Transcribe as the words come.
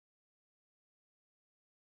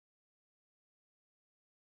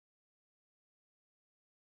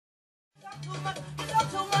Too much, you talk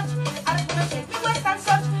too much. I just wanna shake me waist and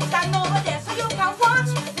such. Stand over there so you can watch.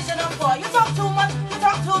 Listen up, boy, you talk too much, you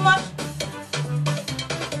talk too much.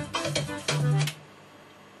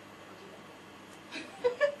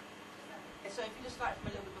 So if you just start from a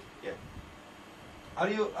little bit. Yeah.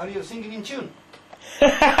 Are you singing in tune? I'm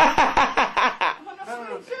not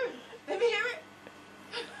singing in tune. Let me hear it.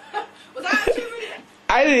 Was that a tune really?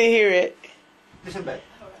 I didn't hear it. Listen back.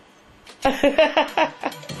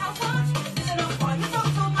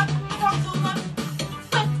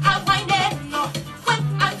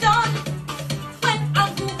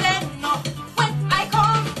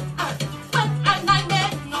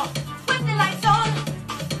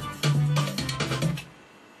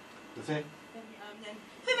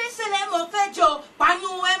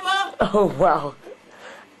 Oh wow.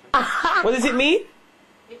 What does it mean?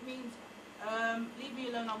 It means leave me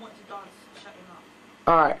alone, I want to dance. Shut him up.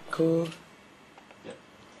 Alright, cool.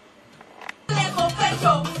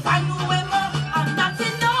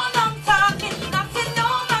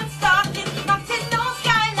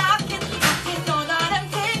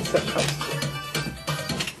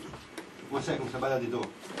 One second, somebody at the door.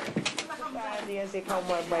 As they come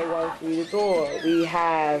one by one through the door, we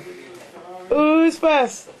have who's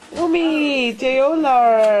first? Wumi,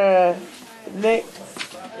 Jayola. Next.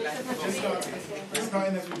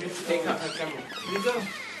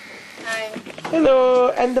 Hello,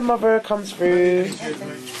 and the mother comes through.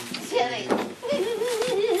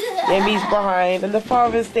 Emmy's behind, and the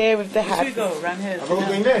father's there with the hat.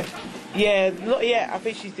 Yeah, not yet. I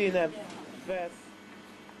think she's doing a verse.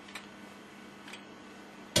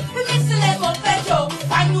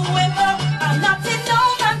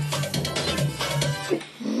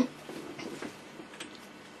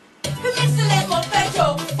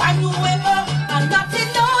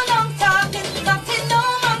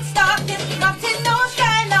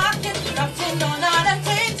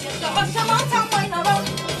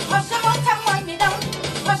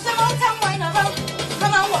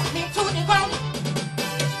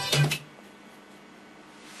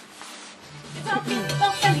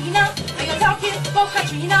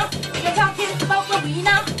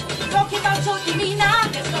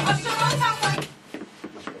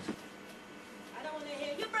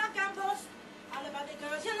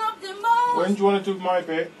 When do you want to do my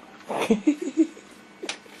bit? I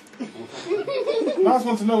just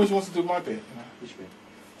want to know when she wants to do my bit. Which bit?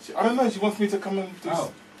 I don't know, she wants me to come and do...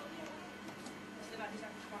 Oh.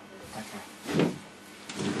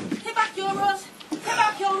 Take back your rose, take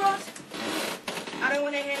back your rose. I don't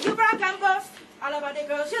want to hear you brag and boast. All about the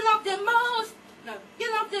girls, you love them most. No,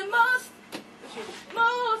 you love them most.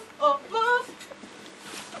 Most, oh, most.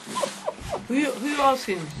 Who else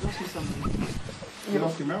sings? Let's see something. You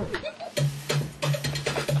lost him out.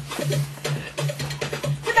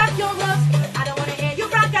 Take back your rose. I don't want to hear you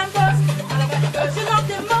brag and boast. All about the girls, you love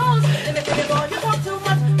them most. Let me tell you, boy, you talk too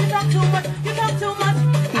much, you talk too much, you talk too much.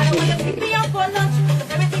 I don't want you to pick me up for lunch.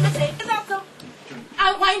 Cause everything I say is awesome.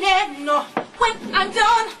 I whine it, no. When I'm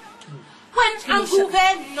done, when I'm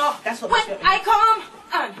grooving, no. When I come,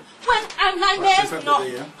 and when I'm lying, no.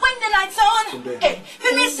 When the lights on, hey,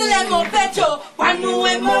 Finissile mo pecho,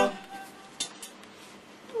 panuemo.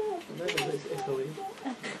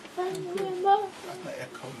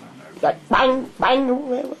 Like bang, bang,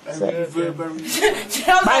 whatever.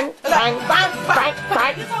 Bang, bang, bang, bang,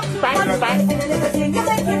 bang, bang, bang,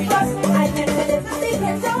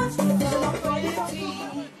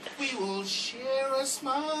 We will share a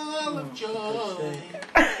smile of joy.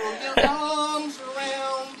 Throw your arms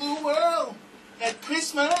around the world at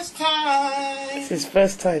Christmas time. It's his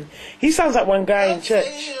first time. He sounds like one guy in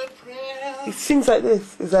church. He sings like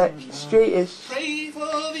this. He's like straightish. Pray for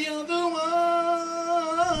the other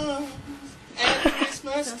ones at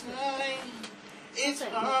Christmas time. It's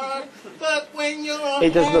hard, but when you're He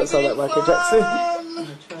does not sound like Michael Jackson.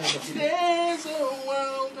 Jackson. There's a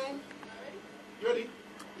world. You ready?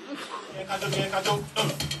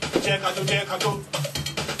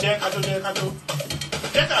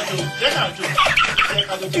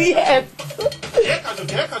 Yes.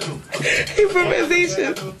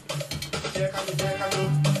 Improvisation.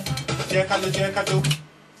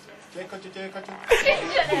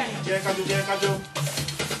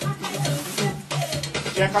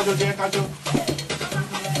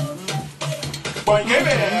 Boy, give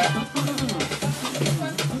it.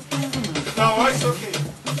 No, it's okay.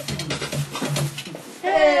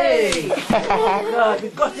 Hey! God, we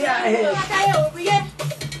got it out of here.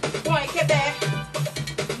 Boy, get back.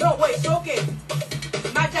 No, wait, it's okay.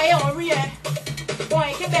 My day on Ria.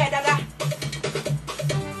 Boy, get back, Dada.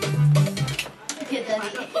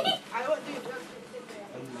 I won't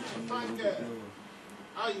do it.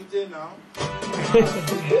 How you doing now?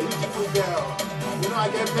 Beautiful girl. You know, I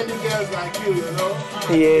get many girls like you, you know.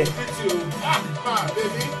 Yeah. Pretty. Man,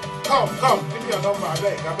 baby. Come. Give me your number. I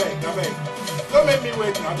beg. Don't make me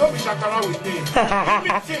wait now. Don't be shakara with me.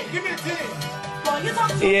 Give me the thing. Well, you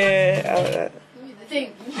talk to Yeah. thing.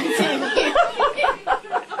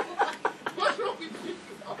 What's wrong with you?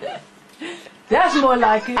 That's more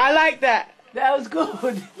like it. I like that. That was good.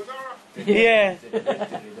 Was that right? Yeah.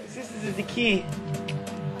 This is the key.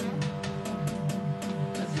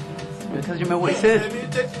 Because you remember what he said? Baby,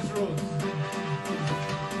 take this road.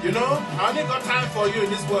 You know, I only got time for you in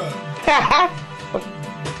this world.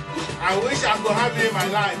 I wish I could have you in my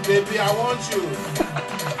life, baby. I want you.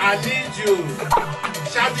 I need you.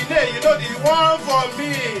 Chardanai, you know the one for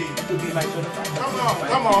me.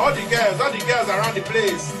 Come on, all the girls around the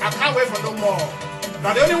place. I can't wait for no more.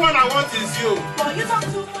 Now the only one I want is you. Well, you talk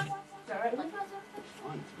too much.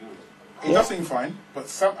 It does seem fine, but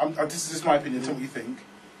this is just my opinion. Tell me what you think.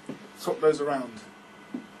 Swap those around.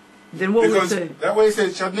 Then what would Because say? that way it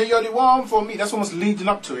says, Chardanai, you're the one for me. That's almost leading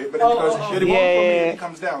up to it, but then it goes, you're the one for me, and it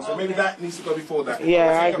comes down. So maybe that needs to go before that.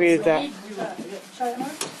 Yeah, I agree with that.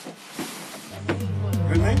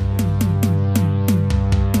 With me?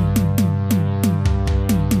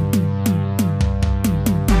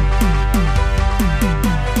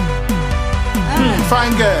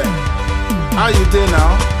 Fine girl. How you doing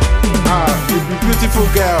now? You beautiful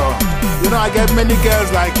girl. You know, I get many girls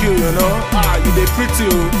like you know. You they pretty.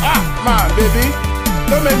 Man, baby.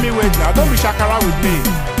 Don't make me wait now. Don't be shakara with me.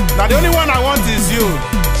 Now, the only one I want is you.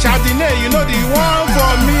 Chardanai, you know the one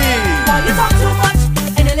for me. Well, you talk too much.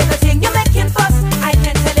 And a little thing you make